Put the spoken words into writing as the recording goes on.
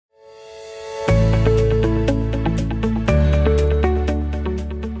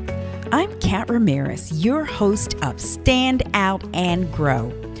Ramirez, your host of Stand Out and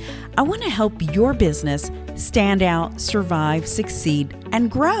Grow. I want to help your business stand out, survive, succeed, and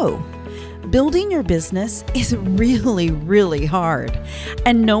grow. Building your business is really, really hard.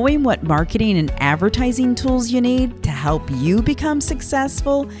 And knowing what marketing and advertising tools you need to help you become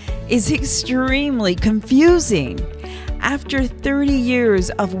successful is extremely confusing. After 30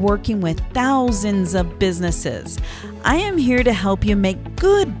 years of working with thousands of businesses, I am here to help you make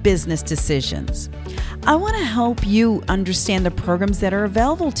good business decisions. I want to help you understand the programs that are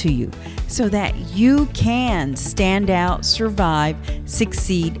available to you so that you can stand out, survive,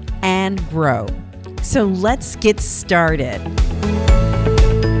 succeed, and grow. So let's get started.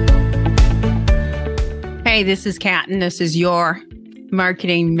 Hey, this is Kat, and this is your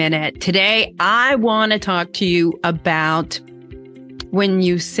Marketing Minute. Today, I want to talk to you about when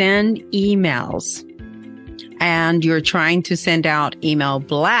you send emails and you're trying to send out email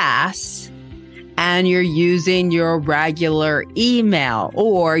blasts and you're using your regular email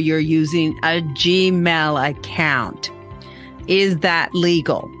or you're using a Gmail account. Is that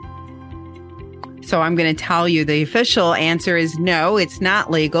legal? So I'm going to tell you the official answer is no, it's not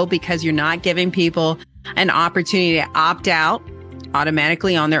legal because you're not giving people an opportunity to opt out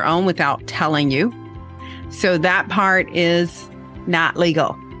automatically on their own without telling you. So that part is not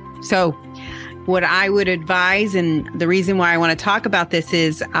legal. So what I would advise, and the reason why I want to talk about this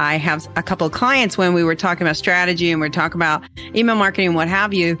is I have a couple of clients when we were talking about strategy and we're talking about email marketing and what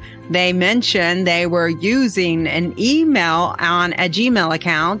have you, they mentioned they were using an email on a Gmail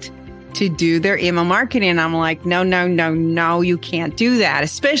account to do their email marketing. And I'm like, no, you can't do that.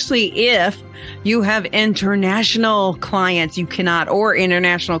 Especially if you have international clients, you cannot, or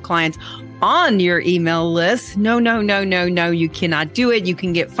international clients on your email list. No, you cannot do it. You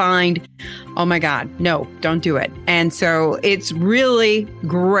can get fined. Oh my God, no, don't do it. And so it's really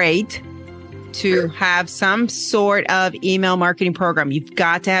great to have some sort of email marketing program. You've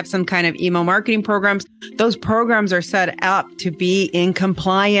got to have some kind of email marketing programs. Those programs are set up to be in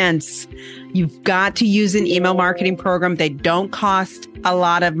compliance. You've got to use an email marketing program. They don't cost a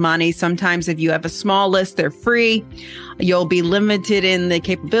lot of money. Sometimes if you have a small list, they're free. You'll be limited in the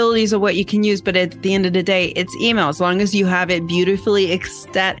capabilities of what you can use. But at the end of the day, it's email. As long as you have it beautifully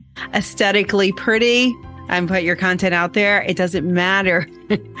aesthetically pretty and put your content out there, it doesn't matter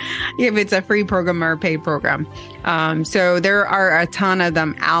if it's a free program or a paid program. So there are a ton of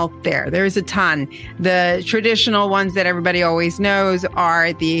them out there. There's a ton. The traditional ones that everybody always knows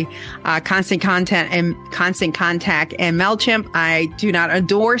are the Constant Contact and MailChimp. I do not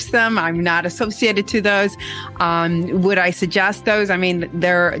endorse them. I'm not associated to those. Would I suggest those? I mean,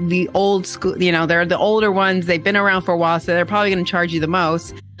 they're the old school, they're the older ones. They've been around for a while, so they're probably going to charge you the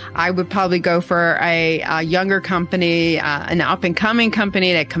most. I would probably go for a younger company, an up-and-coming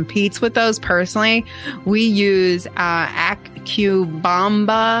company that competes with those. Personally, we use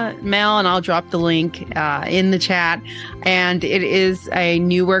Accubomba Mail, and I'll drop the link in the chat. And it is a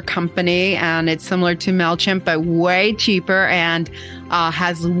newer company, and it's similar to MailChimp, but way cheaper and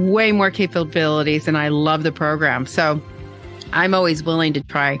has way more capabilities, and I love the program. So I'm always willing to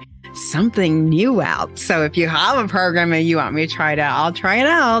try something new out. So if you have a program and you want me to try it out, I'll try it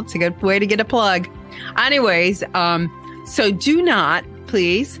out. It's a good way to get a plug. Anyways, so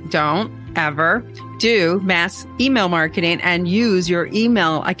please don't ever do mass email marketing and use your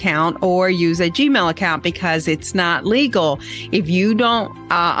email account or use a Gmail account because it's not legal. If you don't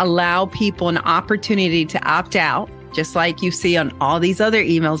allow people an opportunity to opt out, just like you see on all these other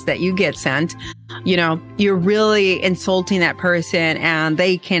emails that you get sent, you're really insulting that person and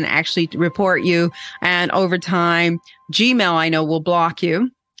they can actually report you. And over time, Gmail, I know, will block you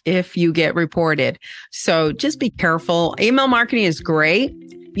if you get reported. So just be careful. Email marketing is great.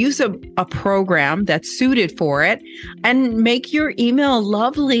 Use a program that's suited for it and make your email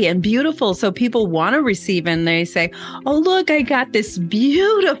lovely and beautiful so people want to receive and they say, oh, look, I got this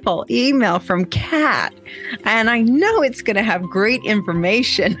beautiful email from Kat and I know it's going to have great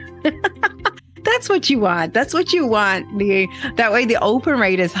information. That's what you want. That way the open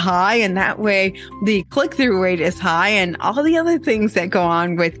rate is high and that way the click-through rate is high and all the other things that go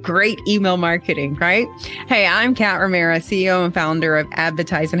on with great email marketing, right? Hey, I'm Kat Ramirez, CEO and founder of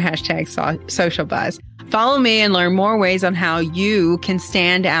Advertise and Social Buzz. Follow me and learn more ways on how you can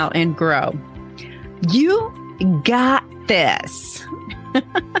stand out and grow. You got this.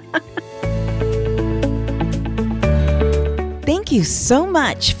 Thank you so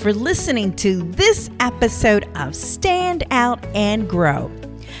much for listening to this episode of Stand Out and Grow.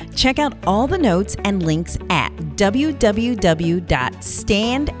 Check out all the notes and links at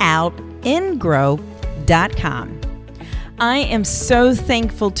www.standoutandgrow.com. I am so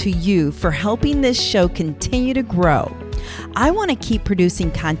thankful to you for helping this show continue to grow. I want to keep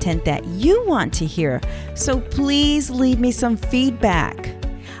producing content that you want to hear, so please leave me some feedback.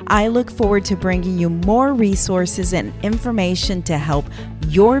 I look forward to bringing you more resources and information to help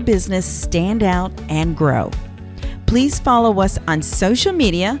your business stand out and grow. Please follow us on social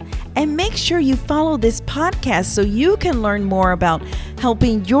media and make sure you follow this podcast so you can learn more about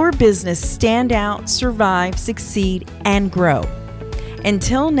helping your business stand out, survive, succeed, and grow.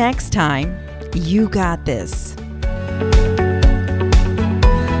 Until next time, you got this.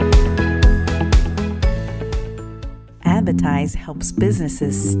 Advertise helps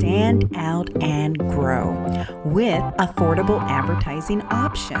businesses stand out and grow with affordable advertising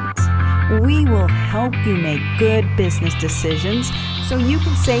options. We will help you make good business decisions so you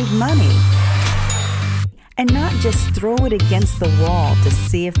can save money and not just throw it against the wall to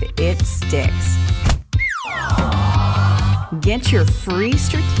see if it sticks. Get your free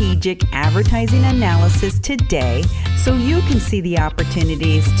strategic advertising analysis today so you can see the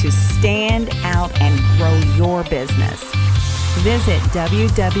opportunities to stand out and grow your business. Visit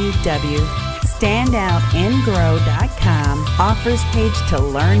www.standoutandgrow.com offers page to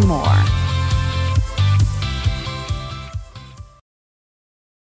learn more.